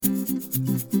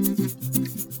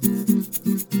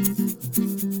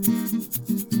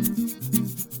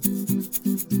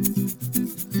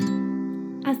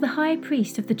As the high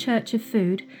priest of the Church of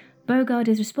Food, Bogard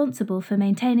is responsible for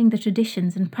maintaining the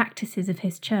traditions and practices of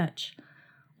his church.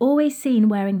 Always seen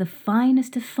wearing the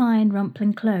finest of fine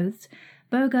rumpling clothes,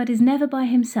 Bogard is never by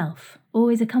himself,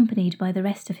 always accompanied by the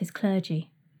rest of his clergy.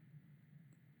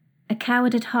 A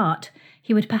coward at heart,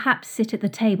 he would perhaps sit at the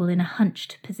table in a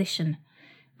hunched position.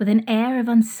 With an air of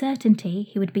uncertainty,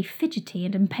 he would be fidgety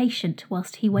and impatient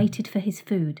whilst he waited for his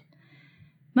food.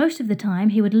 Most of the time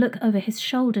he would look over his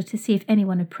shoulder to see if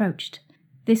anyone approached.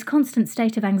 This constant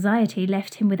state of anxiety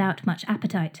left him without much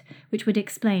appetite, which would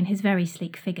explain his very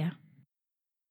sleek figure.